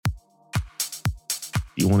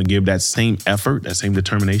You want to give that same effort, that same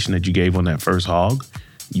determination that you gave on that first hog.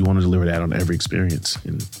 You want to deliver that on every experience.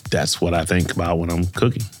 And that's what I think about when I'm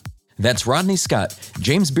cooking. That's Rodney Scott,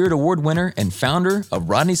 James Beard Award winner and founder of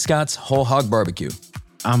Rodney Scott's Whole Hog Barbecue.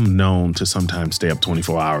 I'm known to sometimes stay up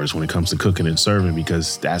 24 hours when it comes to cooking and serving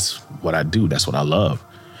because that's what I do. That's what I love.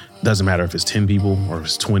 Doesn't matter if it's 10 people or if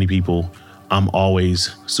it's 20 people. I'm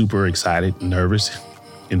always super excited, nervous,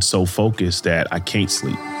 and so focused that I can't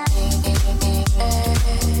sleep.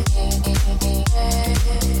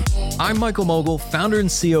 I'm Michael Mogul, founder and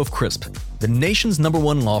CEO of Crisp, the nation's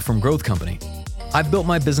 #1 law firm growth company. I've built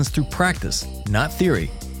my business through practice, not theory.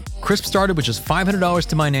 Crisp started with just $500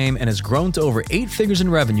 to my name and has grown to over 8 figures in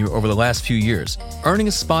revenue over the last few years, earning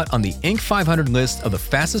a spot on the Inc. 500 list of the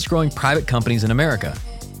fastest growing private companies in America.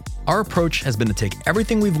 Our approach has been to take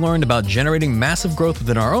everything we've learned about generating massive growth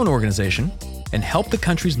within our own organization and help the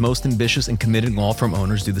country's most ambitious and committed law firm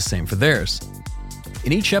owners do the same for theirs.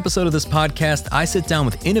 In each episode of this podcast, I sit down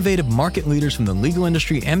with innovative market leaders from the legal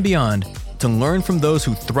industry and beyond to learn from those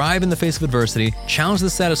who thrive in the face of adversity, challenge the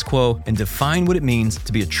status quo, and define what it means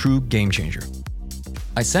to be a true game changer.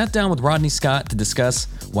 I sat down with Rodney Scott to discuss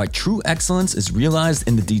why true excellence is realized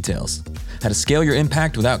in the details, how to scale your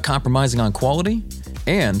impact without compromising on quality,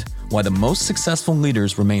 and why the most successful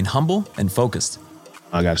leaders remain humble and focused.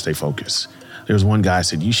 I got to stay focused. There's one guy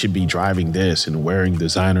said, you should be driving this and wearing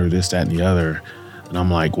designer, this, that, and the other. And I'm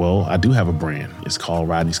like, well, I do have a brand. It's called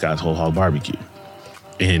Rodney Scott's Whole Hog Barbecue.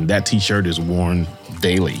 And that t-shirt is worn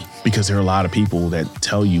daily because there are a lot of people that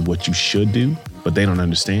tell you what you should do, but they don't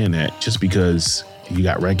understand that just because you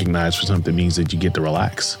got recognized for something means that you get to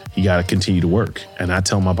relax. You got to continue to work. And I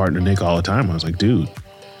tell my partner, Nick, all the time, I was like, dude,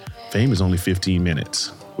 fame is only 15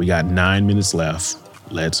 minutes. We got 9 minutes left.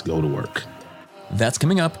 Let's go to work. That's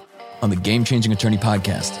coming up on the Game Changing Attorney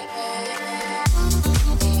Podcast.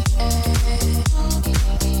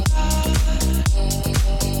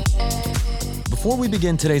 Before we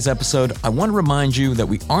begin today's episode, I want to remind you that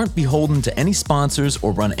we aren't beholden to any sponsors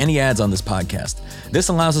or run any ads on this podcast. This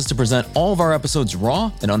allows us to present all of our episodes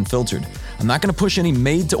raw and unfiltered. I'm not going to push any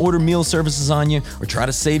made-to-order meal services on you or try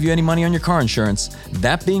to save you any money on your car insurance.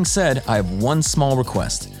 That being said, I have one small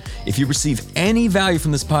request. If you receive any value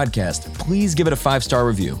from this podcast, please give it a 5-star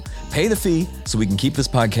review. Pay the fee so we can keep this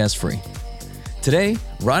podcast free. Today,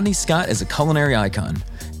 Rodney Scott is a culinary icon.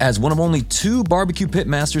 As one of only 2 barbecue pit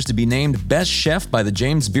masters to be named Best Chef by the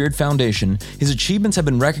James Beard Foundation, his achievements have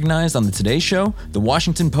been recognized on The Today Show, The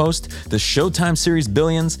Washington Post, the Showtime series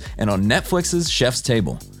Billions, and on Netflix's Chef's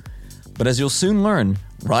Table. But as you'll soon learn,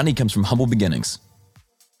 Rodney comes from humble beginnings.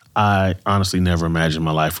 I honestly never imagined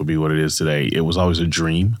my life would be what it is today. It was always a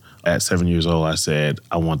dream. At 7 years old, I said,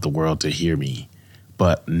 I want the world to hear me,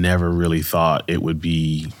 but never really thought it would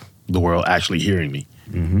be the world actually hearing me.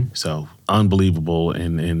 Mm-hmm. So unbelievable,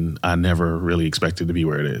 and I never really expected to be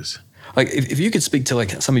where it is. Like, if you could speak to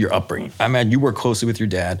like some of your upbringing. I imagine you worked closely with your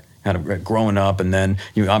dad, kind of growing up, and then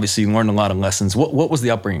you obviously learned a lot of lessons. What was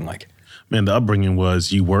the upbringing like? Man, the upbringing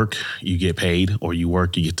was you work, you get paid, or you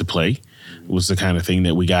work, you get to play. It was the kind of thing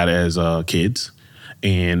that we got as kids.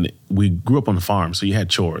 And we grew up on the farm, so you had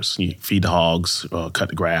chores. You feed the hogs, cut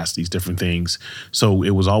the grass, these different things. So it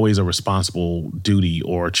was always a responsible duty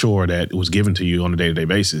or a chore that was given to you on a day-to-day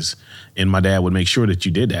basis. And my dad would make sure that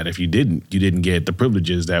you did that. If you didn't, you didn't get the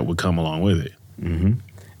privileges that would come along with it. Mm-hmm.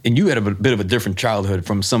 And you had a bit of a different childhood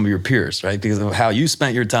from some of your peers, right? Because of how you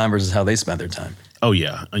spent your time versus how they spent their time. Oh,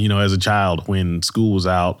 yeah. You know, as a child, when school was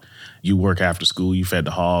out, you work after school, you fed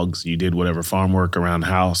the hogs, you did whatever farm work around the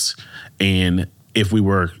house. And if we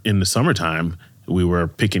were in the summertime, we were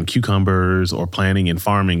picking cucumbers or planting and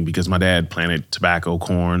farming because my dad planted tobacco,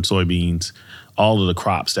 corn, soybeans, all of the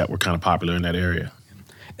crops that were kind of popular in that area.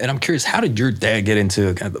 And I'm curious, how did your dad get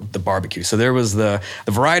into kind of the barbecue? So there was the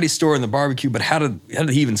variety store and the barbecue, but how did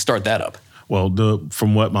he even start that up? Well,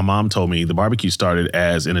 from what my mom told me, the barbecue started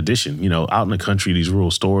as an addition. You know, out in the country, these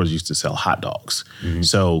rural stores used to sell hot dogs. Mm-hmm.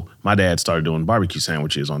 So my dad started doing barbecue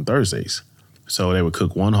sandwiches on Thursdays. So they would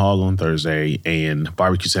cook one hog on Thursday, and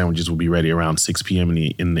barbecue sandwiches would be ready around 6 p.m.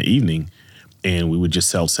 in the evening, and we would just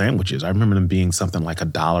sell sandwiches. I remember them being something like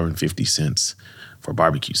 $1.50 for a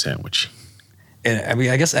barbecue sandwich. And I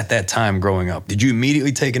mean, I guess at that time growing up, did you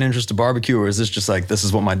immediately take an interest to barbecue, or is this just like, this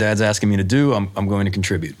is what my dad's asking me to do, I'm going to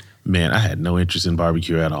contribute? Man, I had no interest in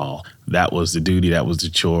barbecue at all. That was the duty, that was the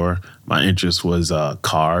chore. My interest was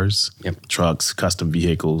cars, trucks, custom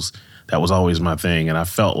vehicles. That was always my thing, and I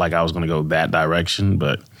felt like I was going to go that direction,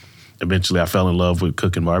 but eventually I fell in love with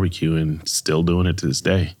cooking barbecue and still doing it to this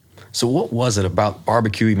day. So what was it about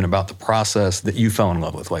barbecue, even about the process, that you fell in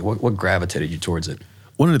love with? Like, what gravitated you towards it?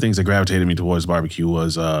 One of the things that gravitated me towards barbecue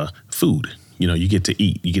was food. you get to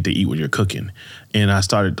eat. You get to eat what you're cooking. And I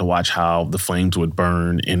started to watch how the flames would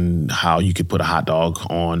burn and how you could put a hot dog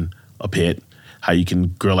on a pit, how you can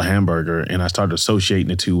grill a hamburger. And I started associating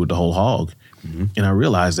the two with the whole hog. Mm-hmm. And I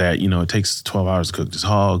realized that, it takes 12 hours to cook this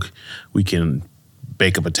hog. We can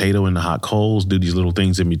bake a potato in the hot coals, do these little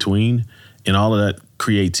things in between. And all of that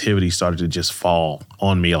creativity started to just fall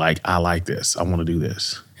on me like, I like this. I want to do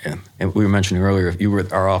this. Yeah. And we were mentioning earlier, you were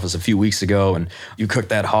at our office a few weeks ago and you cooked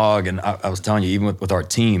that hog. And I was telling you, even with our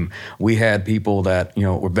team, we had people that,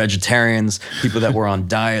 were vegetarians, people that were on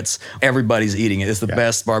diets. Everybody's eating it. It's the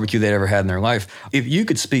best barbecue they'd ever had in their life. If you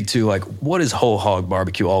could speak to, like, what is whole hog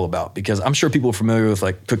barbecue all about? Because I'm sure people are familiar with,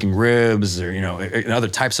 like, cooking ribs or, other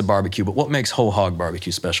types of barbecue. But what makes whole hog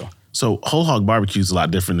barbecue special? So whole hog barbecue is a lot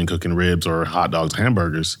different than cooking ribs or hot dogs,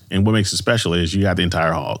 hamburgers. And what makes it special is you got the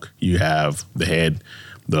entire hog. You have the head,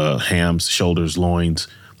 the hams, shoulders, loins,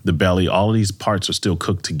 the belly. All of these parts are still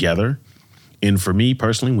cooked together. And for me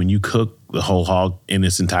personally, when you cook the whole hog in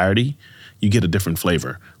its entirety, you get a different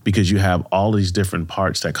flavor because you have all these different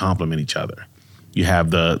parts that complement each other. You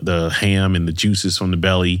have the ham and the juices from the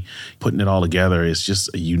belly. Putting it all together is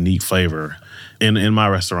just a unique flavor. In my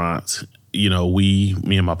restaurants, me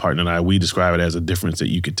and my partner and I, we describe it as a difference that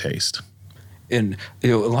you could taste. And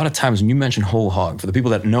a lot of times when you mention whole hog, for the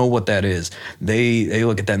people that know what that is, they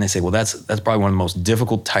look at that and they say, well, that's probably one of the most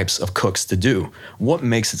difficult types of cooks to do. What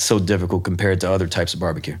makes it so difficult compared to other types of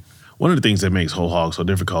barbecue? One of the things that makes whole hog so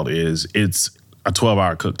difficult is it's a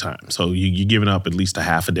 12-hour cook time. So you're giving up at least a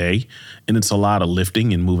half a day, and it's a lot of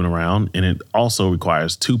lifting and moving around. And it also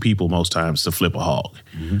requires 2 people most times to flip a hog.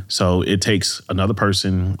 Mm-hmm. So it takes another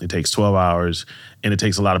person, it takes 12 hours, and it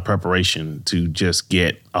takes a lot of preparation to just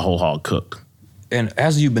get a whole hog cooked. And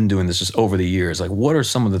as you've been doing this just over the years, like, what are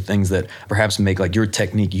some of the things that perhaps make, like, your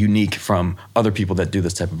technique unique from other people that do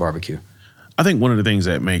this type of barbecue? I think one of the things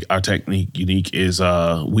that make our technique unique is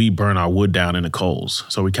we burn our wood down in the coals.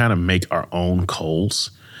 So we kind of make our own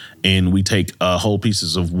coals, and we take whole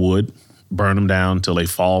pieces of wood, burn them down until they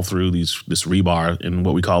fall through this rebar in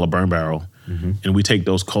what we call a burn barrel. Mm-hmm. And we take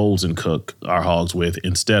those coals and cook our hogs with,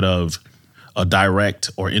 instead of a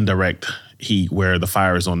direct or indirect heat where the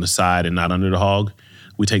fire is on the side and not under the hog.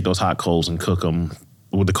 We take those hot coals and cook them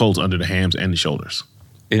with the coals under the hams and the shoulders.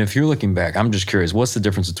 And if you're looking back, I'm just curious, what's the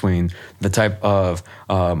difference between the type of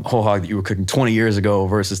whole hog that you were cooking 20 years ago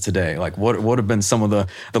versus today? Like, what have been some of the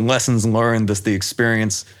lessons learned, the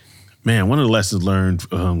experience? Man, one of the lessons learned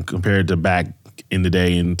compared to back in the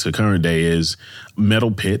day and to current day is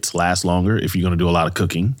metal pits last longer if you're going to do a lot of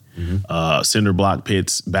cooking. Mm-hmm. Cinder block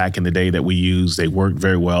pits back in the day that we used, they worked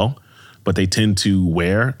very well, but they tend to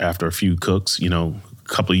wear after a few cooks. A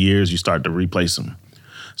couple of years, you start to replace them.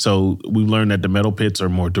 So we've learned that the metal pits are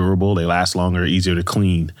more durable, they last longer, easier to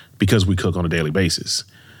clean because we cook on a daily basis.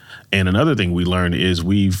 And another thing we learned is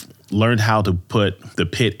we've learned how to put the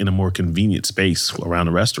pit in a more convenient space around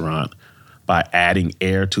the restaurant by adding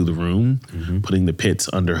air to the room, mm-hmm. putting the pits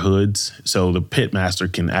under hoods. So the pit master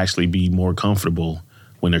can actually be more comfortable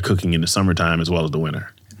when they're cooking in the summertime as well as the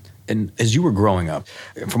winter. And as you were growing up,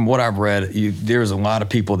 from what I've read, there's a lot of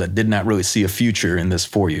people that did not really see a future in this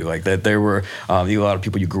for you. Like that there were a lot of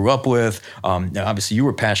people you grew up with. Obviously, you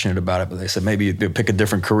were passionate about it, but they said maybe you'd pick a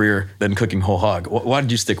different career than cooking whole hog. Why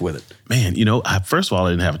did you stick with it? Man, first of all,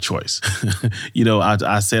 I didn't have a choice.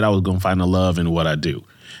 I said I was going to find the love in what I do.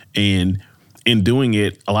 And in doing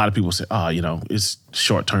it, a lot of people say, it's a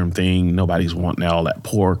short-term thing. Nobody's wanting all that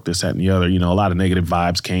pork, this, that, and the other. A lot of negative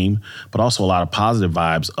vibes came, but also a lot of positive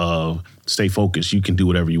vibes of stay focused. You can do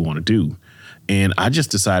whatever you want to do. And I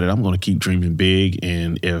just decided I'm going to keep dreaming big.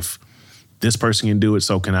 And if this person can do it,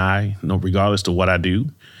 so can I, regardless of what I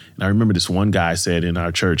do. And I remember this one guy said in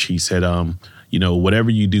our church, he said,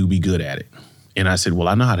 whatever you do, be good at it. And I said, well,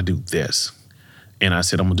 I know how to do this. And I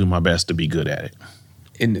said, I'm going to do my best to be good at it.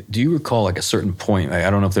 And do you recall like a certain point,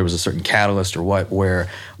 I don't know if there was a certain catalyst or what, where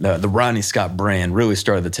the Rodney Scott brand really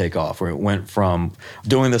started to take off, where it went from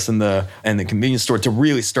doing this in the convenience store to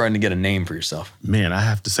really starting to get a name for yourself? Man, I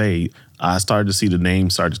have to say, I started to see the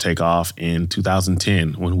name start to take off in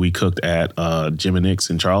 2010 when we cooked at Jim and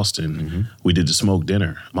Nick's in Charleston. Mm-hmm. We did the smoked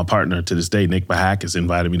dinner. My partner to this day, Nick Bahak, has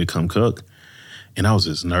invited me to come cook. And I was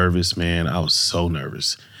just nervous, man. I was so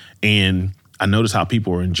nervous. And I noticed how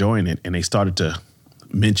people were enjoying it, and they started to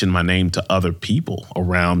mention my name to other people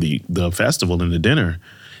around the festival and the dinner.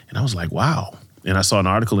 And I was like, wow. And I saw an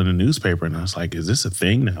article in the newspaper, and I was like, is this a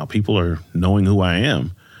thing now? People are knowing who I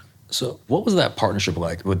am. So what was that partnership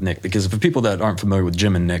like with Nick? Because for people that aren't familiar with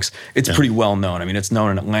Jim and Nick's, it's pretty well known. I mean, it's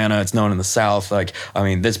known in Atlanta. It's known in the South.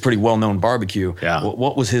 That's pretty well-known barbecue. Yeah.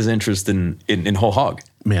 What was his interest in whole hog?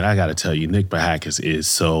 Man, I got to tell you, Nick Bahakis is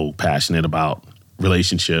so passionate about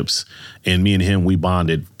relationships. And me and him, we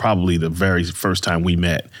bonded probably the very first time we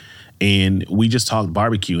met. And we just talked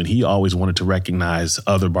barbecue, and he always wanted to recognize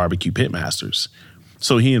other barbecue pitmasters.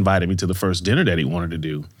 So he invited me to the first dinner that he wanted to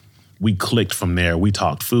do. We clicked from there. We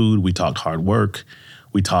talked food, we talked hard work,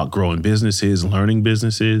 we talked growing businesses, learning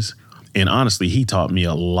businesses. And honestly, he taught me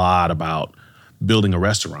a lot about building a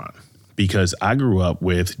restaurant, because I grew up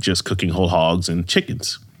with just cooking whole hogs and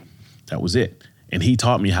chickens. That was it. And he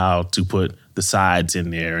taught me how to put the sides in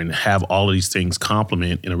there and have all of these things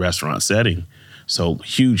complement in a restaurant setting. So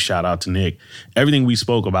huge shout out to Nick. Everything we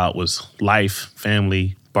spoke about was life,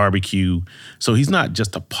 family, barbecue. So he's not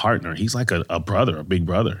just a partner. He's like a brother, a big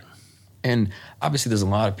brother. And obviously there's a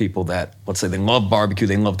lot of people that, let's say they love barbecue,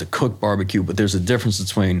 they love to cook barbecue, but there's a difference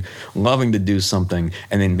between loving to do something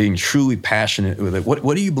and then being truly passionate with it.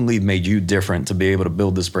 What do you believe made you different to be able to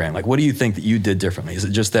build this brand? Like, what do you think that you did differently? Is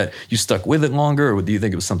it just that you stuck with it longer, or do you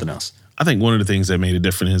think it was something else? I think one of the things that made it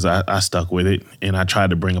different is I stuck with it, and I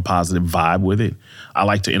tried to bring a positive vibe with it. I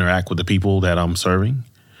like to interact with the people that I'm serving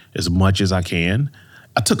as much as I can.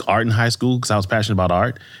 I took art in high school because I was passionate about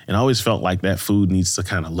art, and I always felt like that food needs to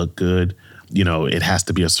kind of look good. You know, it has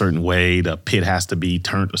to be a certain way. The pit has to be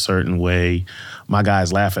turned a certain way. My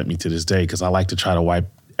guys laugh at me to this day because I like to try to wipe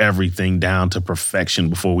everything down to perfection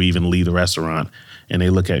before we even leave the restaurant. And they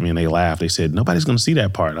look at me and they laugh. They said, nobody's going to see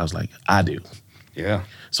that part. I was like, I do. Yeah.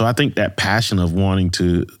 So I think that passion of wanting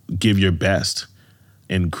to give your best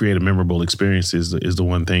and create a memorable experience is the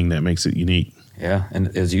one thing that makes it unique. Yeah,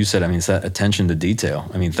 and as you said, I mean, it's that attention to detail.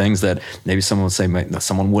 I mean, things that maybe someone would say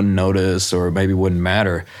someone wouldn't notice or maybe wouldn't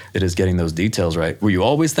matter. It is getting those details right. Were you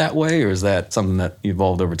always that way, or is that something that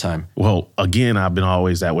evolved over time? Well, again, I've been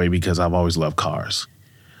always that way because I've always loved cars.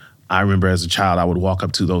 I remember as a child, I would walk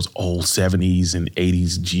up to those old 70s and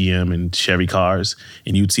 80s GM and Chevy cars,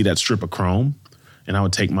 and you'd see that strip of chrome, and I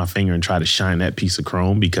would take my finger and try to shine that piece of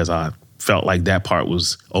chrome because I felt like that part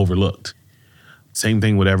was overlooked. Same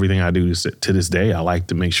thing with everything I do to this day. I like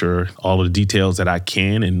to make sure all of the details that I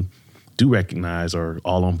can and do recognize are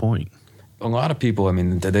all on point. A lot of people, I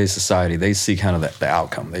mean, in today's society, they see kind of the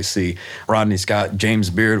outcome. They see Rodney Scott, James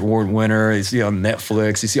Beard Award winner. They see on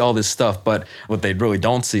Netflix. You see all this stuff. But what they really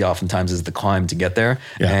don't see oftentimes is the climb to get there.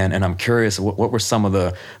 Yeah. And I'm curious, what were some of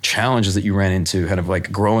the challenges that you ran into kind of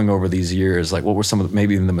like growing over these years? Like, what were some of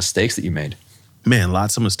maybe the mistakes that you made? Man,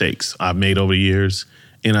 lots of mistakes I've made over the years,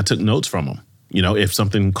 and I took notes from them. You know, if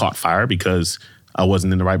something caught fire because I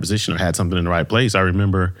wasn't in the right position or had something in the right place, I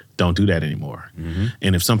remember, don't do that anymore. Mm-hmm.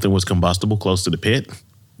 And if something was combustible close to the pit,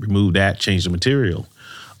 remove that, change the material.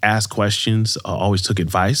 Ask questions, always took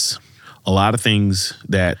advice. A lot of things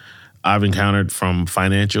that I've encountered, from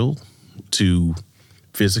financial to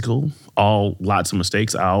physical, lots of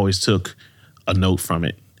mistakes. I always took a note from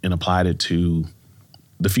it and applied it to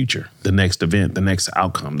the future, the next event, the next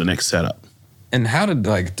outcome, the next setup. And how did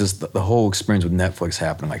just the whole experience with Netflix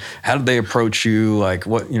happen? Like, how did they approach you? Like,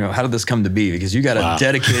 how did this come to be? Because you got a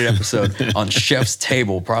dedicated episode on Chef's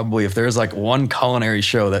Table. Probably if there's like one culinary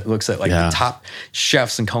show that looks at the top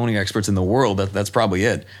chefs and culinary experts in the world, that's probably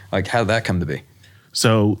it. Like, how did that come to be?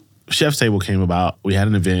 So Chef's Table came about. We had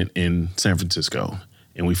an event in San Francisco,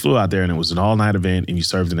 and we flew out there, and it was an all-night event, and you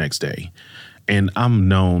served the next day. And I'm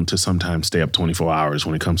known to sometimes stay up 24 hours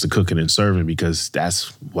when it comes to cooking and serving because that's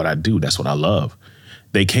what I do. That's what I love.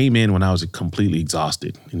 They came in when I was completely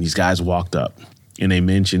exhausted, and these guys walked up and they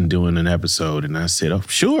mentioned doing an episode, and I said, oh,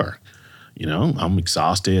 sure. You know, I'm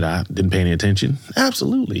exhausted. I didn't pay any attention.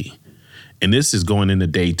 Absolutely. And this is going into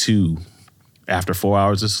day 2 after 4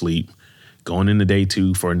 hours of sleep, going into day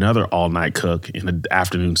 2 for another all-night cook in the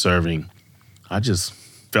afternoon serving. I just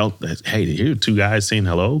felt that, hey, here are 2 guys saying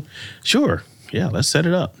hello. Sure. Yeah, let's set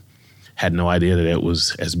it up. Had no idea that it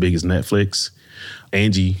was as big as Netflix.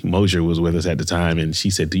 Angie Mosier was with us at the time, and she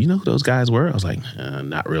said, do you know who those guys were? I was like,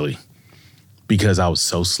 not really, because I was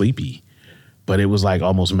so sleepy. But it was like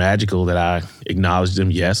almost magical that I acknowledged them.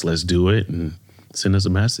 Yes, let's do it, and send us a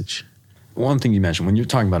message. One thing you mentioned, when you're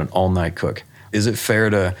talking about an all-night cook, is it fair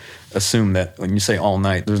to assume that when you say all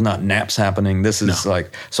night, there's not naps happening? This is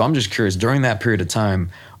so I'm just curious, during that period of time,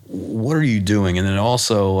 what are you doing? And then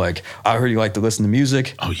also, I heard you like to listen to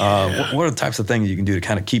music. Oh, yeah. What are the types of things you can do to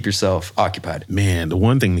kind of keep yourself occupied? Man, the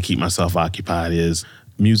one thing to keep myself occupied is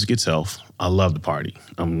music itself. I love to party.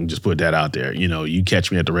 I'm just put that out there. You know, you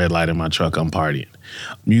catch me at the red light in my truck, I'm partying.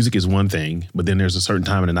 Music is one thing, but then there's a certain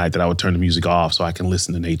time of the night that I would turn the music off so I can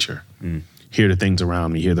listen to nature. Hear the things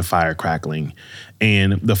around me, hear the fire crackling.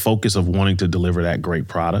 And the focus of wanting to deliver that great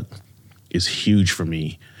product is huge for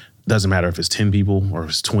me. Doesn't matter if it's 10 people or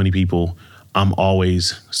if it's 20 people. I'm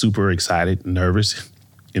always super excited, nervous,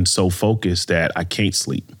 and so focused that I can't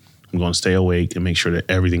sleep. I'm going to stay awake and make sure that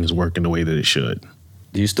everything is working the way that it should.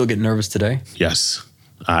 Do you still get nervous today? Yes,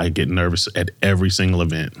 I get nervous at every single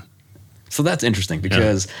event. So that's interesting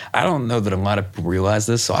because I don't know that a lot of people realize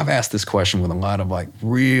this. So I've asked this question with a lot of like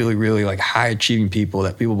really, really like high achieving people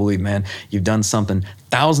that people believe, man, you've done something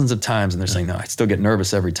thousands of times and they're saying, no, I still get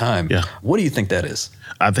nervous every time. Yeah. What do you think that is?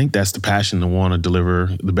 I think that's the passion to want to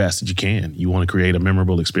deliver the best that you can. You want to create a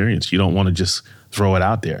memorable experience. You don't want to just throw it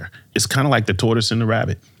out there. It's kind of like the tortoise and the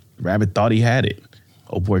rabbit. The rabbit thought he had it.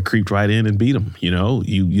 Old boy creeped right in and beat him. You know,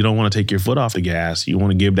 you don't want to take your foot off the gas. You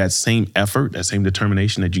want to give that same effort, that same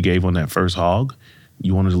determination that you gave on that first hog.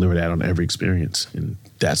 You want to deliver that on every experience. And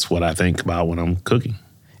that's what I think about when I'm cooking.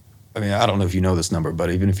 I mean, I don't know if you know this number,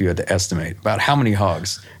 but even if you had to estimate, about how many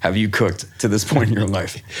hogs have you cooked to this point in your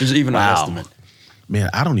life? There's even an estimate. Man,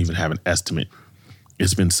 I don't even have an estimate.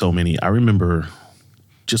 It's been so many. I remember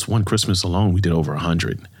just one Christmas alone, we did over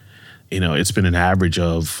 100. You know, it's been an average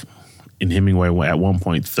of, in Hemingway, at one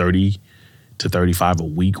point, 30 to 35 a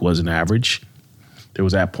week was an average. There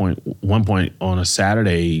was one point on a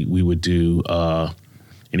Saturday, we would do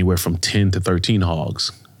anywhere from 10 to 13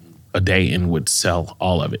 hogs a day and would sell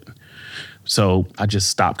all of it. So I just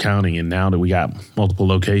stopped counting. And now that we got multiple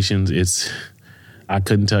locations, I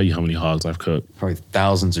couldn't tell you how many hogs I've cooked. Probably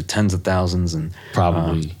thousands or tens of thousands. And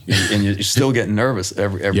probably. And you're still getting nervous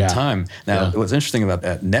every time. Now, what's interesting about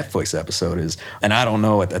that Netflix episode is, and I don't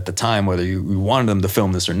know at the time whether you wanted them to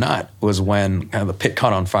film this or not, was when kind of the pit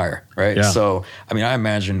caught on fire, right? Yeah. So, I mean, I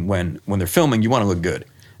imagine when they're filming, you want to look good.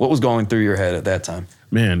 What was going through your head at that time?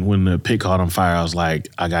 Man, when the pit caught on fire, I was like,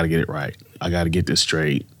 I got to get it right. I got to get this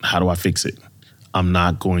straight. How do I fix it? I'm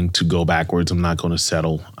not going to go backwards. I'm not going to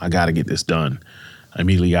settle. I got to get this done. I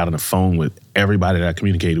immediately got on the phone with everybody that I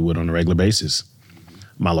communicated with on a regular basis.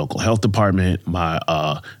 My local health department,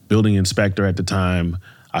 my building inspector at the time.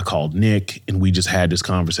 I called Nick, and we just had this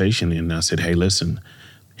conversation. And I said, hey, listen,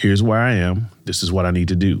 here's where I am. This is what I need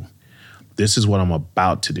to do. This is what I'm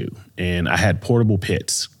about to do. And I had portable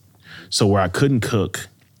pits. So where I couldn't cook,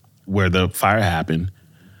 where the fire happened,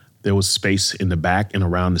 there was space in the back and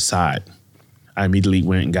around the side. I immediately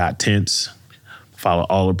went and got tents, followed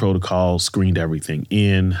all the protocols, screened everything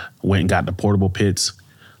in, went and got the portable pits,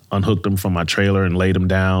 unhooked them from my trailer and laid them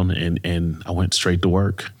down, and I went straight to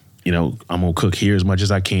work. You know, I'm going to cook here as much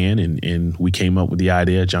as I can, and we came up with the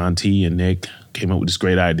idea, John T. and Nick came up with this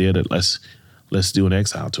great idea that let's do an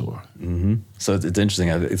exile tour. Mm-hmm. So it's interesting.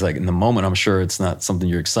 It's like in the moment, I'm sure it's not something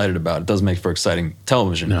you're excited about. It does make for exciting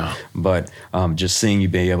television. No. But just seeing you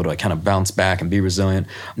be able to kind of bounce back and be resilient.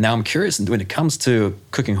 Now, I'm curious, when it comes to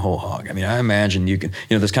cooking whole hog, I mean, I imagine you can,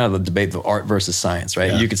 there's kind of the debate of art versus science,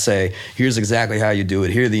 right? Yeah. You could say, here's exactly how you do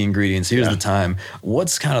it. Here are the ingredients. Here's the time.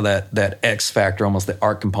 What's kind of that X factor, almost the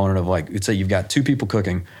art component of like, you'd say you've got two people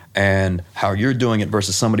cooking and how you're doing it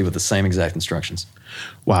versus somebody with the same exact instructions?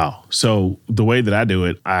 Wow. So the way that I do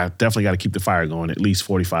it, I definitely got to keep the fire going at least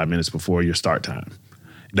 45 minutes before your start time.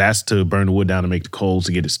 That's to burn the wood down to make the coals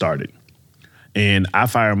to get it started. And I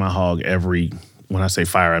fire my hog when I say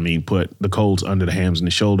fire, I mean put the coals under the hams and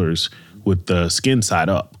the shoulders with the skin side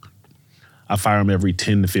up. I fire them every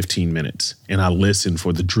 10 to 15 minutes, and I listen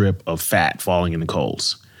for the drip of fat falling in the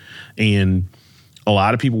coals. And a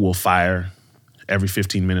lot of people will fire every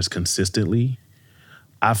 15 minutes consistently.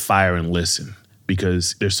 I fire and listen,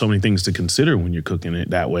 because there's so many things to consider when you're cooking it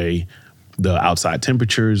that way. The outside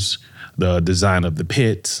temperatures, the design of the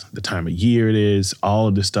pits, the time of year it is, all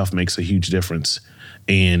of this stuff makes a huge difference.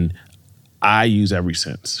 And I use every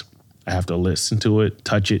sense. I have to listen to it,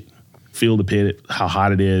 touch it, feel the pit, how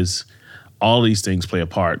hot it is. All these things play a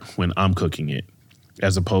part when I'm cooking it,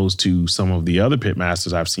 as opposed to some of the other pit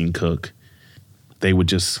masters I've seen cook. They would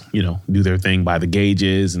just, do their thing by the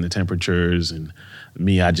gauges and the temperatures, and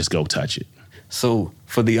me, I just go touch it. So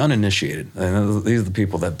for the uninitiated, and these are the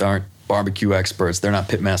people that aren't barbecue experts, they're not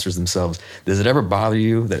pit masters themselves, does it ever bother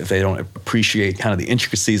you that if they don't appreciate kind of the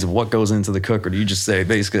intricacies of what goes into the cook, or do you just say,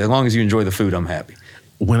 basically, as long as you enjoy the food, I'm happy?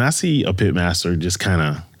 When I see a pit master just kind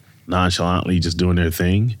of nonchalantly just doing their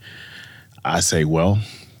thing, I say, well,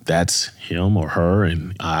 that's him or her,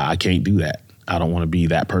 and I can't do that. I don't want to be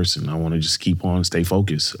that person. I want to just keep on, stay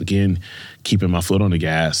focused. Again, keeping my foot on the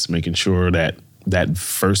gas, making sure that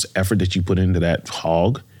first effort that you put into that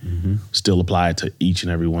hog still apply to each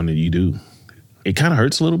and every one that you do. It kind of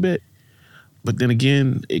hurts a little bit, but then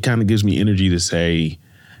again, it kind of gives me energy to say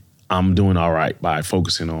I'm doing all right by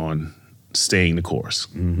focusing on staying the course.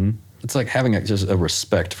 Mm-hmm. It's like having just a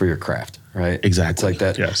respect for your craft. right? Exactly. It's like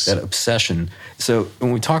that, yes. that obsession. So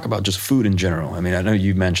when we talk about just food in general, I mean, I know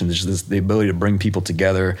you mentioned the ability to bring people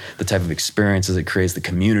together, the type of experiences it creates, the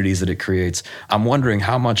communities that it creates. I'm wondering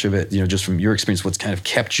how much of it, just from your experience, what's kind of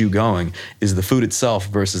kept you going is the food itself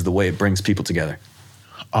versus the way it brings people together.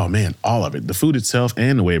 Oh man, all of it. The food itself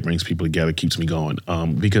and the way it brings people together keeps me going.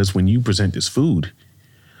 Because when you present this food,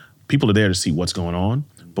 people are there to see what's going on.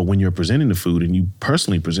 But when you're presenting the food and you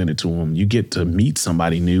personally present it to them, you get to meet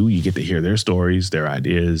somebody new. You get to hear their stories, their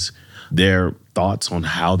ideas, their thoughts on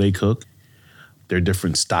how they cook, their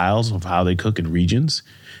different styles of how they cook in regions.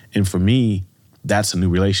 And for me, that's a new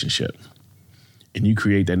relationship. And you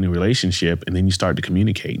create that new relationship and then you start to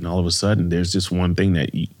communicate. And all of a sudden, there's this one thing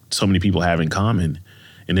that so many people have in common.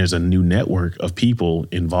 And there's a new network of people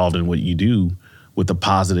involved in what you do with a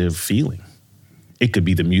positive feeling. It could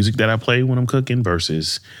be the music that I play when I'm cooking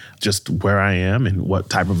versus just where I am and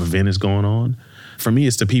what type of event is going on. For me,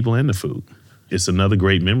 it's the people and the food. It's another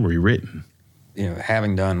great memory written.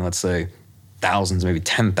 Having done, let's say, thousands, maybe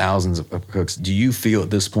 10,000s of cooks, do you feel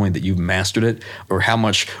at this point that you've mastered it? Or how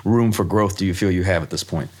much room for growth do you feel you have at this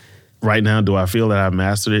point? Right now, do I feel that I've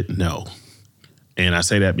mastered it? No. And I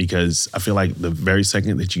say that because I feel like the very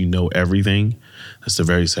second that you know everything, that's the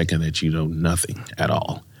very second that you know nothing at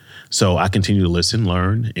all. So I continue to listen,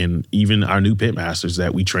 learn, and even our new pit masters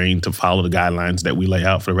that we train to follow the guidelines that we lay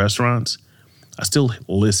out for the restaurants, I still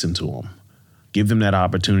listen to them, give them that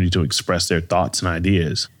opportunity to express their thoughts and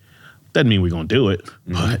ideas. Doesn't mean we're going to do it,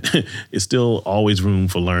 but it's still always room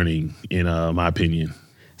for learning, in my opinion.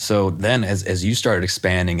 So then as you started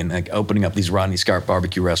expanding and like opening up these Rodney Scott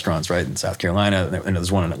barbecue restaurants, right, in South Carolina, and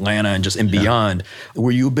there's one in Atlanta and just beyond, were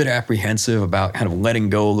you a bit apprehensive about kind of letting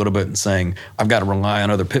go a little bit and saying, I've got to rely on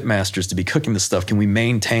other pit masters to be cooking this stuff? Can we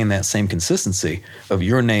maintain that same consistency of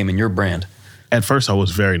your name and your brand? At first, I was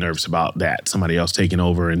very nervous about that, somebody else taking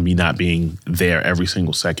over and me not being there every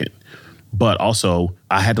single second. But also,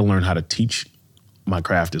 I had to learn how to teach my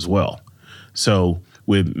craft as well. So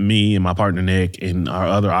with me and my partner, Nick, and our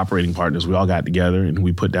other operating partners, we all got together and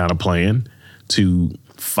we put down a plan to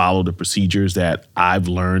follow the procedures that I've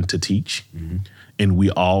learned to teach. Mm-hmm. And we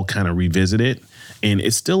all kind of revisit it. And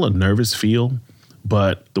it's still a nervous feel,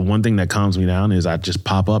 but the one thing that calms me down is I just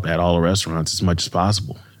pop up at all the restaurants as much as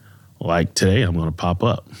possible. Like today, I'm going to pop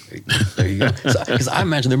up. There you go. Because I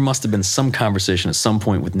imagine there must have been some conversation at some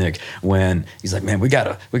point with Nick when he's like, "Man, we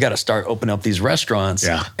gotta start opening up these restaurants."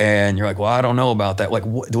 Yeah. And you're like, "Well, I don't know about that." Like,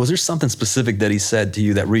 was there something specific that he said to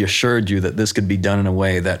you that reassured you that this could be done in a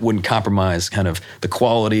way that wouldn't compromise kind of the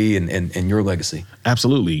quality and your legacy?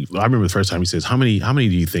 Absolutely. I remember the first time he says, "How many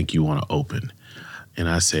do you think you want to open?" And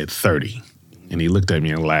I said 30. And he looked at me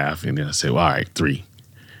and laughed. And then I said, "Well, all right, 3."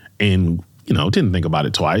 And didn't think about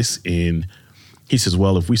it twice. And he says,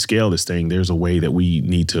 well, if we scale this thing, there's a way that we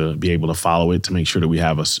need to be able to follow it to make sure that we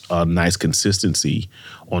have a nice consistency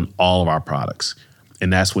on all of our products.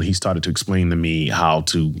 And that's when he started to explain to me how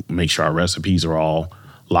to make sure our recipes are all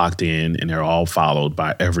locked in and they're all followed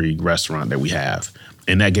by every restaurant that we have.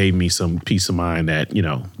 And that gave me some peace of mind that,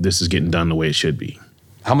 this is getting done the way it should be.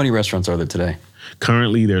 How many restaurants are there today?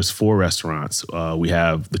 Currently, there's 4 restaurants. We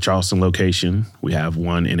have the Charleston location. We have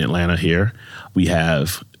one in Atlanta here. We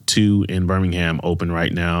have 2 in Birmingham open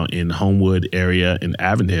right now in Homewood area in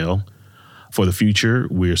Avondale. For the future,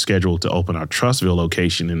 we're scheduled to open our Trustville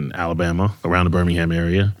location in Alabama around the Birmingham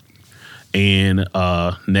area. And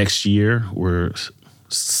next year, we're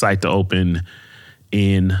set to open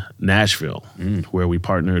in Nashville, where we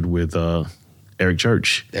partnered with Eric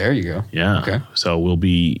Church. There you go. Yeah. Okay. So we'll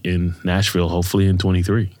be in Nashville hopefully in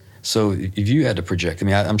 23. So if you had to project,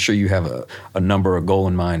 I'm sure you have a number, a goal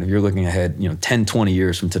in mind. If you're looking ahead, 10, 20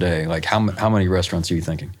 years from today, like how many restaurants are you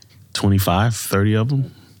thinking? 25, 30 of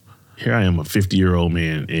them. Here I am, a 50-year-old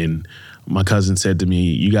man, and my cousin said to me,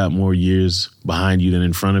 you got more years behind you than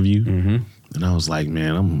in front of you. Mm-hmm. And I was like,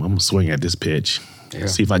 man, I'm going to swing at this pitch. Yeah.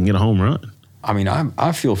 See if I can get a home run.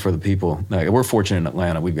 I feel for the people. Like, we're fortunate in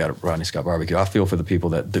Atlanta. We've got a Rodney Scott barbecue. I feel for the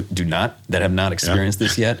people that have not experienced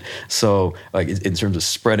this yet. So, like, in terms of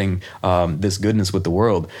spreading this goodness with the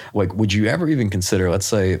world, like, would you ever even consider, let's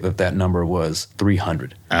say, if that number was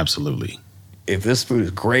 300? Absolutely. If this food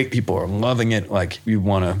is great, people are loving it, like, you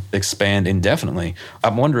want to expand indefinitely.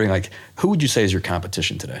 I'm wondering, like, who would you say is your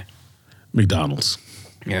competition today? McDonald's.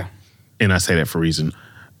 Yeah. And I say that for a reason.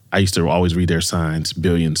 I used to always read their signs,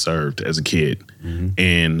 billions served, as a kid. Mm-hmm.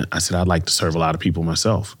 And I said, I'd like to serve a lot of people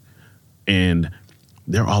myself. And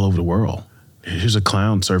they're all over the world. Here's a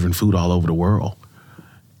clown serving food all over the world.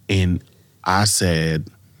 And I said,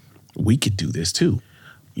 we could do this too.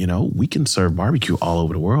 We can serve barbecue all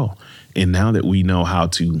over the world. And now that we know how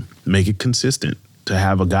to make it consistent, to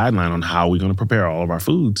have a guideline on how we're going to prepare all of our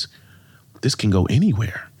foods. This can go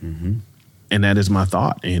anywhere. Mm-hmm. And that is my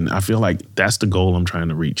thought. And I feel like that's the goal I'm trying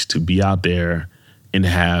to reach, to be out there and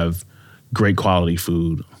have great quality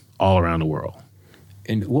food all around the world.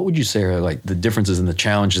 And what would you say are like the differences in the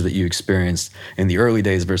challenges that you experienced in the early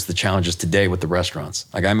days versus the challenges today with the restaurants?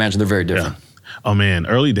 Like, I imagine they're very different. Yeah. Oh man,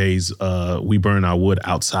 early days, we burn our wood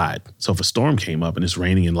outside. So if a storm came up and it's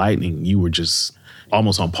raining and lightning, you were just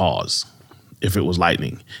almost on pause if it was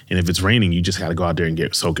lightning. And if it's raining, you just got to go out there and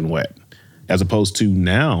get soaking wet. As opposed to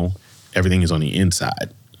now, everything is on the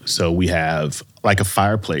inside. So we have like a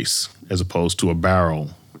fireplace as opposed to a barrel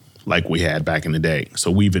like we had back in the day.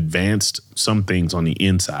 So we've advanced some things on the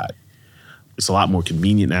inside. It's a lot more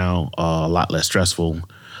convenient now, a lot less stressful.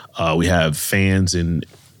 We have fans and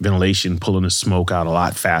ventilation pulling the smoke out a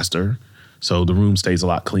lot faster. So the room stays a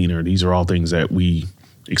lot cleaner. These are all things that we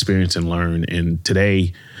experience and learn. And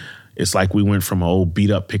today, it's like we went from an old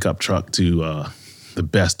beat up pickup truck to the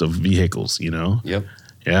best of vehicles, you know? Yep.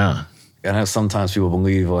 Yeah. And I know sometimes people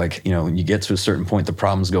believe, like, you know, when you get to a certain point, the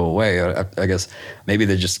problems go away. I guess maybe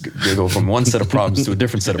they go from one set of problems to a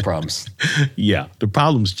different set of problems. Yeah, the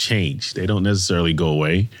problems change. They don't necessarily go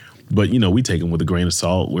away. But, you know, we take them with a grain of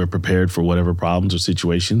salt. We're prepared for whatever problems or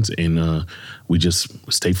situations, and we just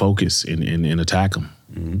stay focused and attack them.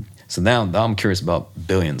 Mm-hmm. So now I'm curious about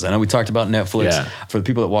Billions. I know we talked about Netflix. Yeah. For the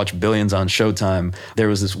people that watch Billions on Showtime, there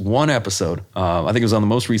was this one episode, I think it was on the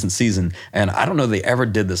most recent season, and I don't know if they ever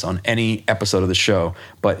did this on any episode of the show,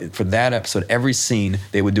 but for that episode, every scene,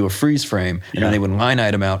 they would do a freeze frame, and then they would line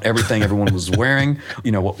item out everything everyone was wearing,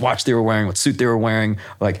 you know, what watch they were wearing, what suit they were wearing,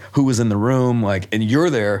 like who was in the room, like, and you're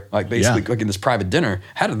there, like basically cooking this private dinner.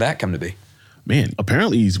 How did that come to be? Man,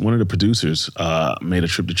 apparently one of the producers made a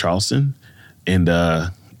trip to Charleston and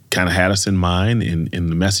kind of had us in mind, and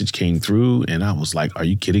the message came through, and I was like, are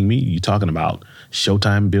you kidding me? You talking about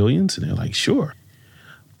Showtime Billions? And they're like, sure.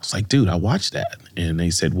 I was like, dude, I watched that. And they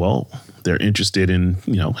said, well, they're interested in,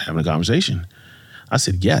 you know, having a conversation. I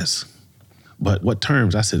said, yes. But what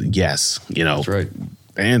terms? I said, yes. You know, that's right.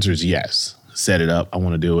 The answer is yes. Set it up. I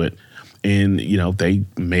want to do it. And, you know, they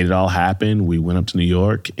made it all happen. We went up to New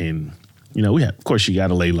York, and, you know, of course, you got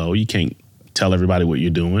to lay low. You can't tell everybody what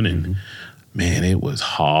you're doing. And man, it was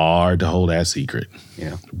hard to hold that secret.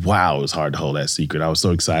 Yeah. Wow, it was hard to hold that secret. I was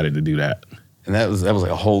so excited to do that. And that was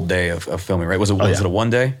like a whole day of filming, right? Was it a one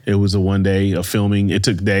day? It was a one day of filming. It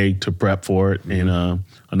took a day to prep for it, and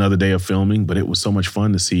another day of filming. But it was so much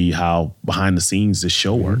fun to see how behind the scenes this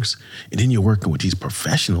show works. And then you're working with these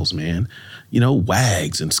professionals, man. You know,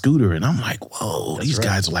 Wags and Scooter, and I'm like, whoa, these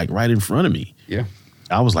guys are like right in front of me. Yeah.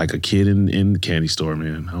 I was like a kid in the candy store,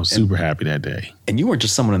 man. I was super happy that day. And you weren't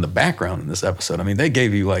just someone in the background in this episode. I mean, they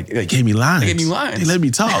gave you they gave me lines. They gave me lines. They let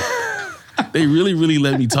me talk. They really, really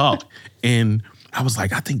let me talk. And I was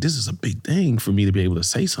like, I think this is a big thing for me to be able to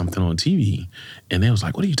say something on TV. And they was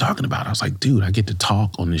like, what are you talking about? I was like, dude, I get to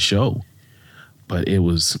talk on the show. But it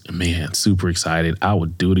was, man, super excited. I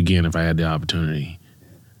would do it again if I had the opportunity.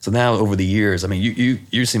 So now over the years, I mean,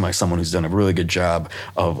 you seem like someone who's done a really good job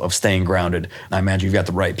of staying grounded. And I imagine you've got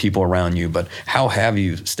the right people around you, but how have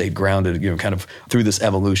you stayed grounded, you know, kind of through this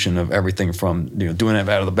evolution of everything from, you know, doing it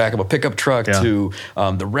out of the back of a pickup truck to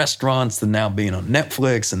the restaurants to now being on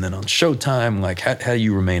Netflix and then on Showtime? Like, how do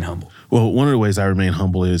you remain humble? Well, one of the ways I remain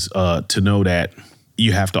humble is to know that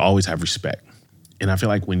you have to always have respect. And I feel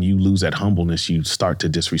like when you lose that humbleness, you start to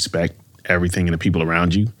disrespect everything and the people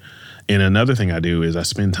around you. And another thing I do is I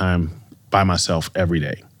spend time by myself every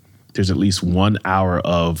day. There's at least 1 hour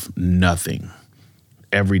of nothing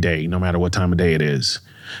every day, no matter what time of day it is.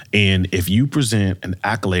 And if you present an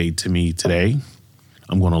accolade to me today,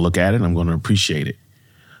 I'm going to look at it, I'm going to appreciate it.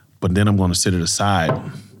 But then I'm going to set it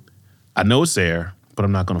aside. I know it's there, but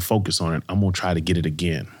I'm not going to focus on it. I'm going to try to get it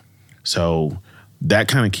again. So that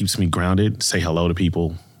kind of keeps me grounded. Say hello to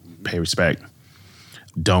people, pay respect.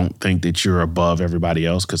 Don't think that you're above everybody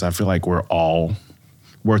else, because I feel like we're all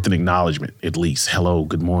worth an acknowledgement, at least. Hello,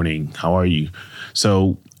 good morning, how are you?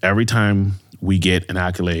 So every time we get an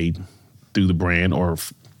accolade through the brand or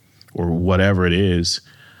whatever it is,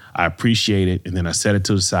 I appreciate it, and then I set it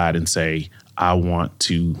to the side and say, I want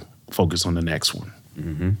to focus on the next one.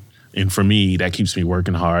 Mm-hmm. And for me, that keeps me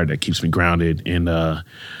working hard, that keeps me grounded. And,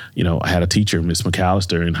 you know, I had a teacher, Miss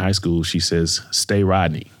McAllister, in high school. She says, stay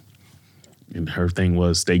Rodney. And her thing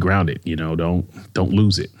was stay grounded, you know, don't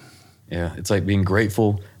lose it. Yeah, it's like being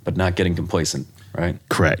grateful, but not getting complacent, right?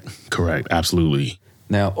 Correct, absolutely.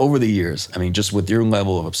 Now, over the years, I mean, just with your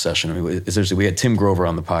level of obsession, I mean, essentially, we had Tim Grover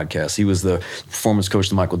on the podcast. He was the performance coach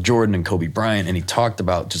to Michael Jordan and Kobe Bryant, and he talked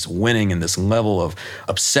about just winning and this level of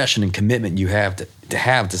obsession and commitment you have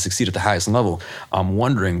to succeed at the highest level. I'm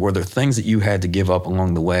wondering, were there things that you had to give up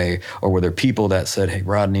along the way, or were there people that said, hey,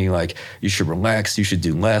 Rodney, like, you should relax, you should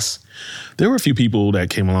do less? There were a few people that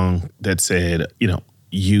came along that said,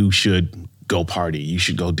 you should go party, you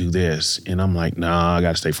should go do this. And I'm like, nah, I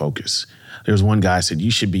got to stay focused. There was one guy that said, you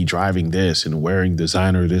should be driving this and wearing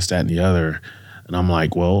designer, this, that, and the other. And I'm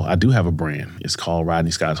like, well, I do have a brand. It's called Rodney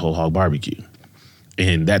Scott's Whole Hog Barbecue.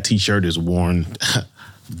 And that T-shirt is worn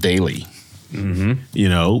daily.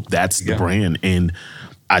 Mm-hmm. That's the brand. And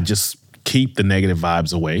I just keep the negative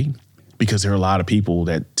vibes away, because there are a lot of people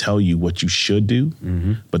that tell you what you should do,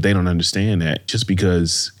 but they don't understand that just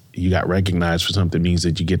because you got recognized for something means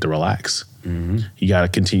that you get to relax. You got to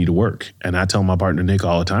continue to work. And I tell my partner, Nick,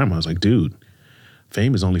 all the time, I was like, dude,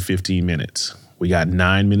 fame is only 15 minutes. We got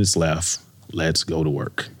 9 minutes left. Let's go to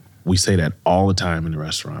work. We say that all the time in the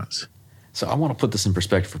restaurants. So I want to put this in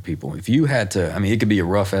perspective for people. If you had to, I mean, it could be a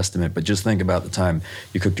rough estimate, but just think about the time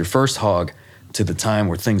you cooked your first hog to the time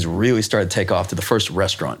where things really started to take off to the first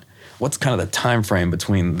restaurant. What's kind of the time frame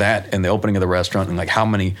between that and the opening of the restaurant, and like how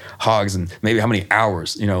many hogs and maybe how many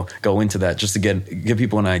hours, go into that, just to give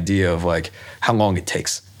people an idea of like how long it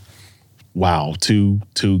takes? Wow. To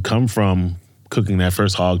come from cooking that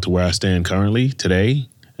first hog to where I stand currently today,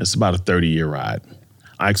 it's about a 30-year ride.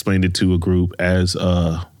 I explained it to a group as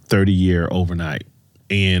a 30-year overnight.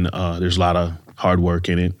 And there's a lot of hard work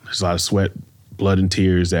in it. There's a lot of sweat, blood, and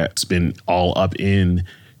tears that's been all up in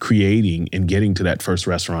creating and getting to that first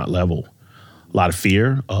restaurant level. A lot of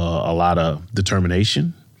fear, a lot of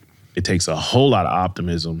determination. It takes a whole lot of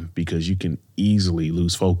optimism, because you can easily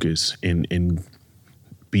lose focus and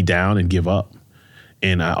be down and give up.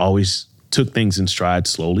 And I always took things in stride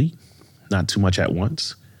slowly, not too much at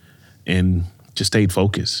once, and just stayed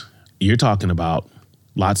focused. You're talking about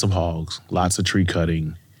lots of hogs, lots of tree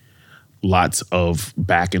cutting, lots of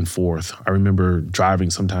back and forth. I remember driving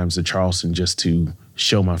sometimes to Charleston just to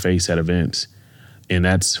show my face at events, and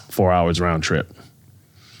that's 4 hours round trip.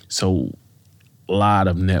 So a lot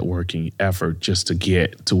of networking effort just to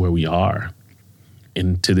get to where we are.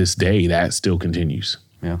 And to this day, that still continues.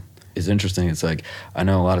 Yeah. It's interesting. It's like, I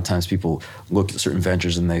know a lot of times people look at certain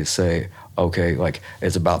ventures and they say, okay, like,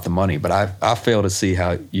 it's about the money. But I fail to see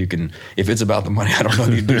how you can, if it's about the money, I don't know,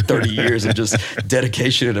 you do 30 years of just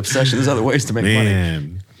dedication and obsession. There's other ways to make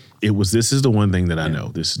money. This is the one thing that I know.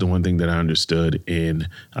 This is the one thing that I understood. And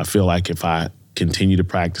I feel like if I continue to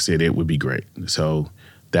practice it, it would be great. So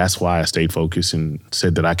that's why I stayed focused and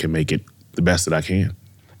said that I can make it the best that I can.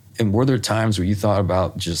 And were there times where you thought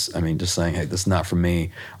about just saying, hey, this is not for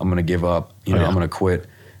me. I'm going to give up. I'm going to quit.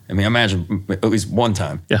 I mean, imagine at least one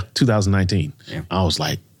time. Yeah, 2019. Yeah. I was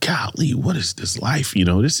like, golly, what is this life?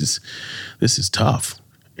 This is tough.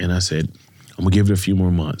 And I said, I'm going to give it a few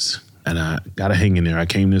more months. And I got to hang in there. I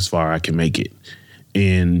came this far. I can make it.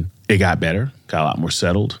 And it got better, got a lot more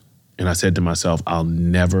settled. And I said to myself, I'll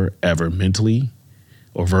never, ever mentally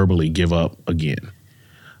or verbally give up again,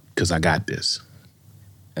 because I got this.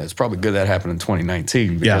 It's probably good that happened in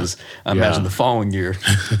 2019, because I imagine the following year,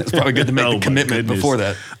 it's probably good to make the commitment before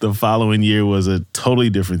that. The following year was a totally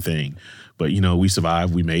different thing. But, we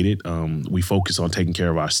survived. We made it. We focused on taking care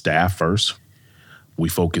of our staff first. We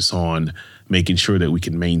focus on making sure that we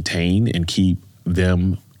can maintain and keep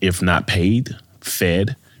them, if not paid,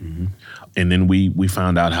 fed. Mm-hmm. And then we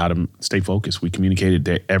found out how to stay focused. We communicated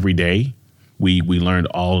that every day. We learned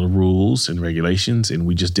all the rules and regulations, and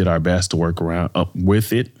we just did our best to work around up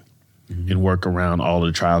with it, and work around all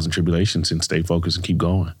the trials and tribulations and stay focused and keep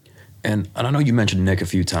going. And I know you mentioned Nick a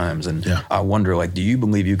few times, and I wonder, like, do you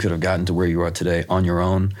believe you could have gotten to where you are today on your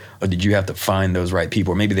own, or did you have to find those right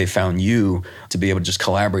people, or maybe they found you to be able to just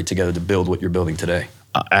collaborate together to build what you're building today?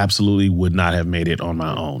 I absolutely would not have made it on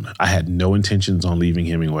my own. I had no intentions on leaving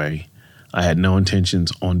Hemingway. I had no intentions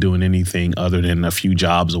on doing anything other than a few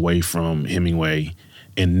jobs away from Hemingway.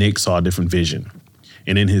 And Nick saw a different vision.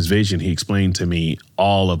 And in his vision, he explained to me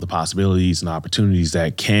all of the possibilities and opportunities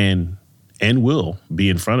that can and will be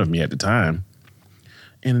in front of me at the time.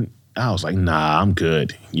 And I was like, nah, I'm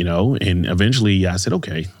good, And eventually I said,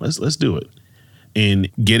 okay, let's do it. And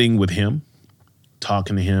getting with him,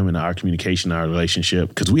 talking to him, and our communication, our relationship,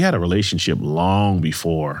 because we had a relationship long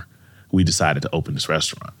before we decided to open this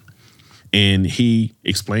restaurant. And he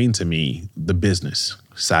explained to me the business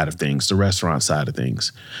side of things, the restaurant side of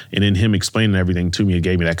things. And in him explaining everything to me, it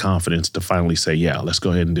gave me that confidence to finally say, yeah, let's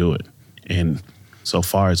go ahead and do it. And so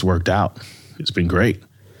far it's worked out. It's been great.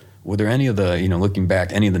 Were there any of the, looking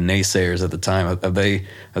back, any of the naysayers at the time? Have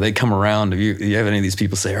they come around? Do you have any of these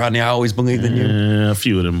people say, Rodney, I always believed in you? A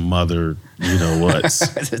few of them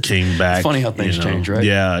came back. It's funny how things change, right?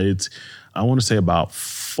 Yeah, I want to say about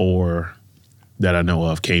 4 that I know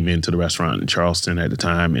of came into the restaurant in Charleston at the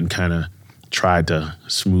time and kind of tried to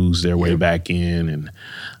smooth their way back in, and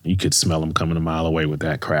you could smell them coming a mile away with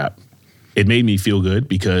that crap. It made me feel good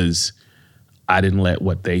because I didn't let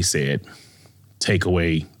what they said take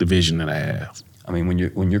away the vision that I have. I mean,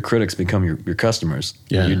 when your critics become your customers,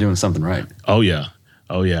 you're doing something right. Oh yeah,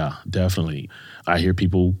 definitely. I hear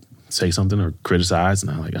people say something or criticize,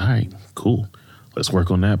 and I'm like, all right, cool. Let's work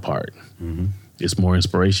on that part. Mm-hmm. It's more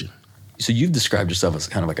inspiration. So you've described yourself as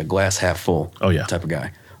kind of like a glass half full type of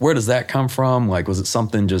guy. Where does that come from? Like, was it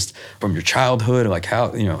something just from your childhood? Like, how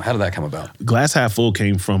did that come about? Glass half full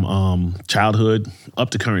came from childhood up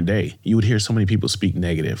to current day. You would hear so many people speak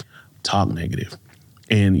negative, talk negative,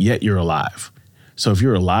 and yet you're alive. So if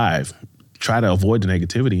you're alive, try to avoid the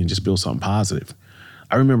negativity and just build something positive.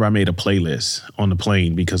 I remember I made a playlist on the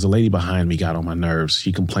plane because the lady behind me got on my nerves.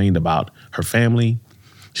 She complained about her family.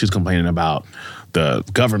 She was complaining about the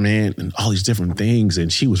government and all these different things,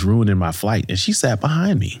 and she was ruining my flight, and she sat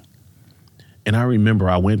behind me. And I remember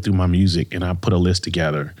I went through my music and I put a list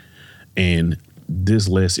together, and this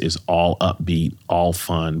list is all upbeat, all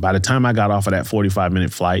fun. By the time I got off of that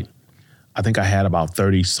 45-minute flight, I think I had about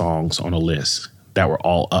 30 songs on a list that were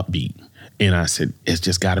all upbeat. And I said, it's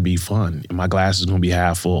just got to be fun. And my glass is going to be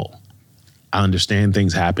half full. I understand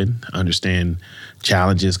things happen. I understand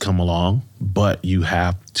challenges come along, but you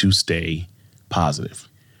have to stay positive.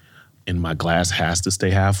 And my glass has to stay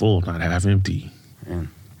half full, not half empty.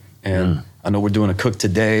 And I know we're doing a cook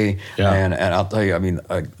today, and I'll tell you, I mean,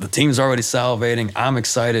 the team's already salivating. I'm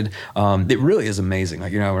excited. It really is amazing.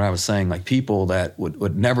 Like, what I was saying, like people that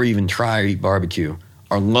would never even try or eat barbecue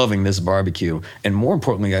are loving this barbecue. And more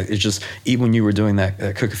importantly, it's just, even when you were doing that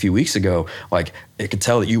cook a few weeks ago, like it could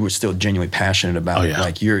tell that you were still genuinely passionate about it.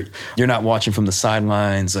 Like you're not watching from the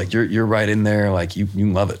sidelines. Like you're right in there. Like you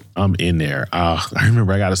love it. I'm in there. I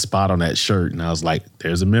remember I got a spot on that shirt and I was like,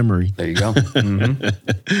 there's a memory. There you go.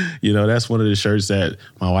 Mm-hmm. That's one of the shirts that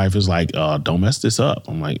my wife is like, don't mess this up.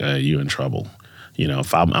 I'm like, you're in trouble.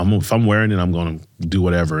 If I'm wearing it, I'm going to do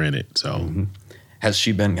whatever in it. So. Mm-hmm. Has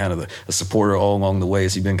she been kind of a supporter all along the way?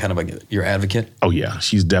 Has she been kind of like your advocate? Oh, yeah.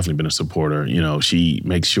 She's definitely been a supporter. She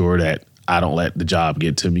makes sure that I don't let the job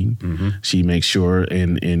get to me. Mm-hmm. She makes sure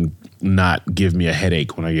and not give me a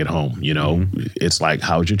headache when I get home. Mm-hmm. It's like,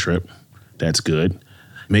 how's your trip? That's good.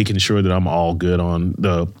 Making sure that I'm all good on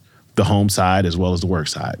the home side as well as the work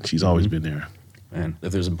side. She's always been there. Man,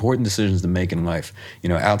 if there's important decisions to make in life,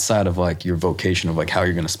 outside of like your vocation of like how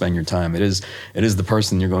you're going to spend your time, it is the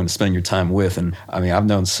person you're going to spend your time with. And I mean, I've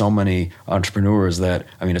known so many entrepreneurs that,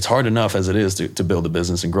 I mean, it's hard enough as it is to build a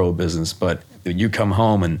business and grow a business, but you come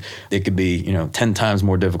home and it could be, 10 times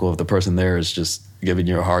more difficult if the person there is just giving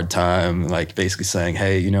you a hard time, like basically saying,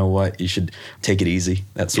 hey, you know what, you should take it easy,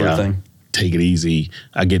 that sort of thing. Take it easy.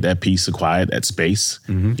 I get that peace of quiet, that space.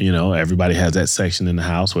 Mm-hmm. Everybody has that section in the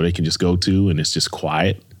house where they can just go to and it's just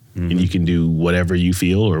quiet. Mm-hmm. And you can do whatever you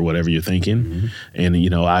feel or whatever you're thinking. Mm-hmm.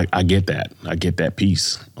 And, I get that. I get that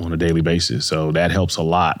peace on a daily basis. So that helps a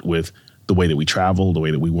lot with the way that we travel, the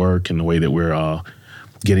way that we work, and the way that we're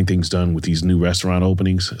getting things done with these new restaurant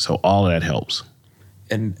openings. So all of that helps.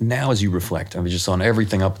 And now as you reflect, I mean, just on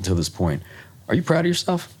everything up until this point, are you proud of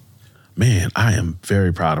yourself? Man, I am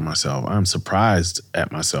very proud of myself. I'm surprised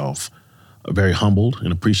at myself, very humbled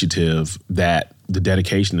and appreciative that the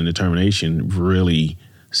dedication and determination really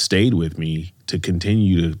stayed with me to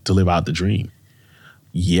continue to live out the dream.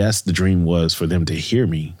 Yes, the dream was for them to hear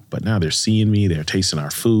me, but now they're seeing me, they're tasting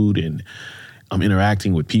our food, and I'm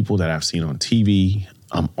interacting with people that I've seen on TV.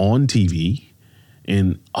 I'm on TV,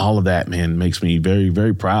 and all of that, man, makes me very,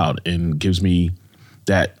 very proud and gives me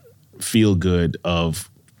that feel good of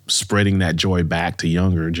spreading that joy back to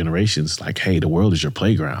younger generations. Like, hey, the world is your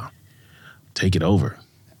playground. Take it over.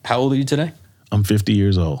 How old are you today? I'm 50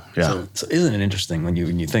 years old. Yeah. So isn't it interesting when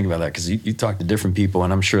you think about that? Because you talk to different people,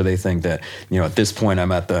 and I'm sure they think that, at this point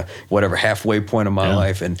I'm at the whatever halfway point of my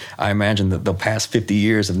life, and I imagine that the past 50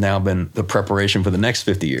 years have now been the preparation for the next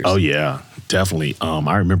 50 years. Oh yeah, definitely.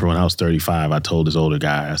 I remember when I was 35, I told this older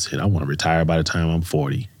guy, I said, I want to retire by the time I'm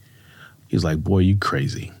 40. He was like, boy, you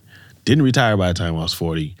crazy. Didn't retire by the time I was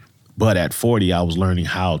 40, but at 40, I was learning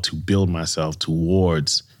how to build myself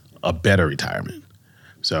towards a better retirement.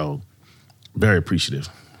 So very appreciative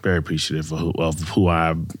of who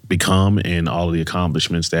I've become and all of the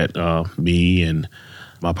accomplishments that me and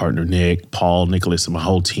my partner Nick, Paul, Nicholas, and my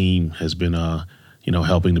whole team has been,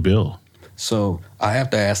 helping to build. So I have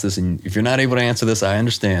to ask this, and if you're not able to answer this, I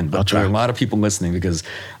understand. But there are a lot of people listening because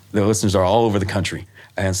the listeners are all over the country,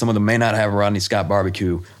 and some of them may not have a Rodney Scott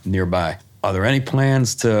barbecue nearby. Are there any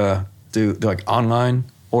plans to do like online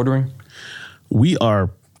ordering? We are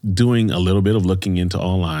doing a little bit of looking into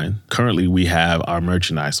online. Currently, we have our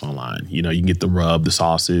merchandise online. You can get the rub, the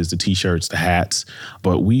sauces, the T-shirts, the hats.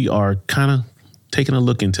 But we are kind of taking a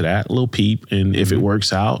look into that, a little peep. And if it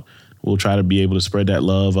works out, we'll try to be able to spread that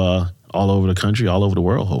love all over the country, all over the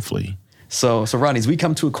world, hopefully. So Rodney, as we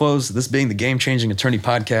come to a close, this being the Game Changing Attorney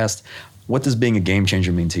podcast, what does being a game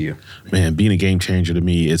changer mean to you? Man, being a game changer to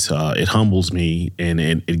me, it humbles me and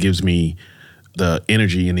it gives me the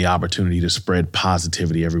energy and the opportunity to spread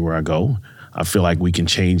positivity everywhere I go. I feel like we can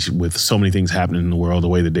change with so many things happening in the world the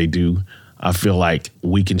way that they do. I feel like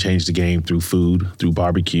we can change the game through food, through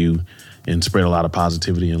barbecue, and spread a lot of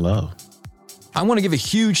positivity and love. I want to give a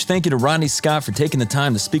huge thank you to Rodney Scott for taking the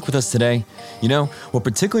time to speak with us today. What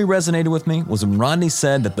particularly resonated with me was when Rodney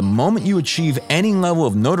said that the moment you achieve any level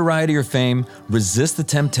of notoriety or fame, resist the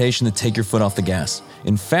temptation to take your foot off the gas.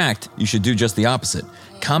 In fact, you should do just the opposite.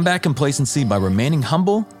 Combat complacency by remaining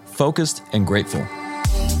humble, focused, and grateful.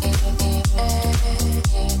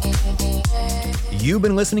 You've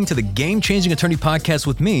been listening to the Game Changing Attorney podcast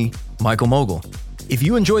with me, Michael Mogul. If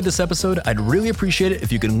you enjoyed this episode, I'd really appreciate it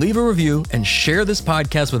if you could leave a review and share this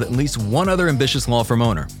podcast with at least one other ambitious law firm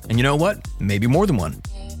owner. And you know what? Maybe more than one.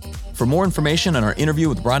 For more information on our interview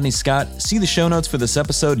with Rodney Scott, see the show notes for this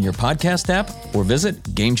episode in your podcast app or visit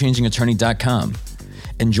GameChangingAttorney.com.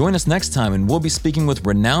 And join us next time, and we'll be speaking with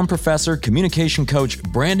renowned professor, communication coach,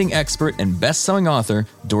 branding expert, and best-selling author,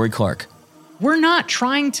 Dory Clark. We're not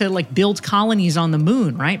trying to build colonies on the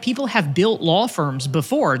moon, right? People have built law firms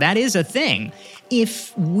before. That is a thing.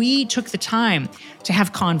 If we took the time to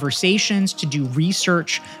have conversations, to do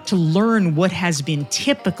research, to learn what has been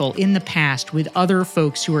typical in the past with other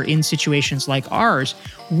folks who are in situations like ours,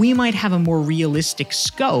 we might have a more realistic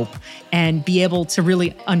scope and be able to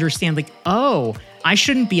really understand, I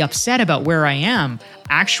shouldn't be upset about where I am.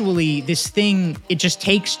 Actually, this thing, it just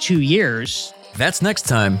takes 2 years. That's next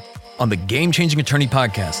time on the Game Changing Attorney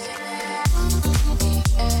podcast.